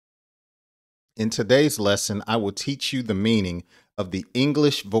In today's lesson, I will teach you the meaning of the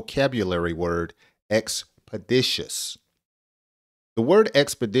English vocabulary word expeditious. The word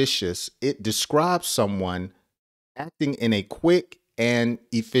expeditious, it describes someone acting in a quick and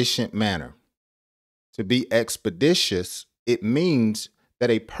efficient manner. To be expeditious, it means that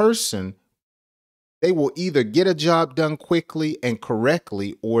a person, they will either get a job done quickly and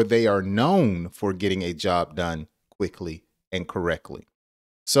correctly, or they are known for getting a job done quickly and correctly.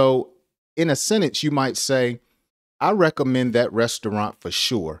 So in a sentence, you might say, I recommend that restaurant for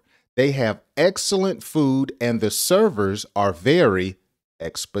sure. They have excellent food and the servers are very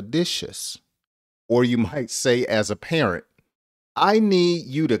expeditious. Or you might say as a parent, I need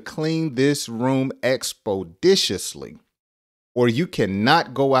you to clean this room expeditiously, or you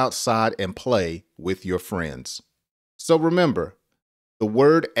cannot go outside and play with your friends. So remember, the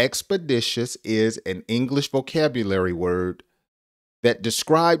word expeditious is an English vocabulary word that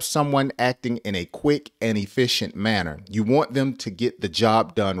describes someone acting in a quick and efficient manner. You want them to get the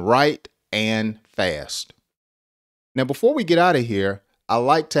job done right and fast. Now, before we get out of here, I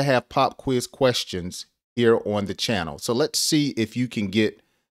like to have pop quiz questions here on the channel. So let's see if you can get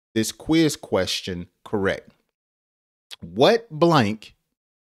this quiz question correct. What blank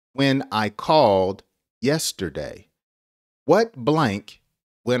when I called yesterday? What blank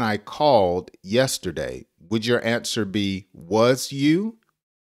when I called yesterday? Would your answer be was you,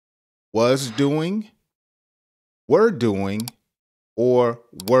 was doing, were doing, or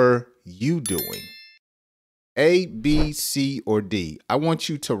were you doing? A, B, C, or D? I want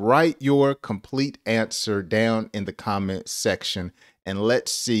you to write your complete answer down in the comment section and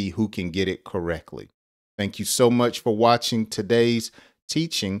let's see who can get it correctly. Thank you so much for watching today's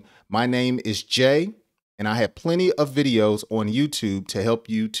teaching. My name is Jay, and I have plenty of videos on YouTube to help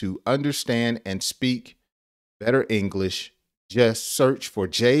you to understand and speak better English. Just search for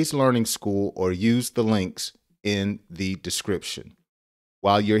Jay's Learning School or use the links in the description.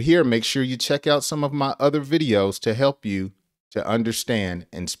 While you're here, make sure you check out some of my other videos to help you to understand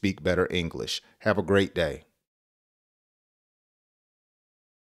and speak better English. Have a great day.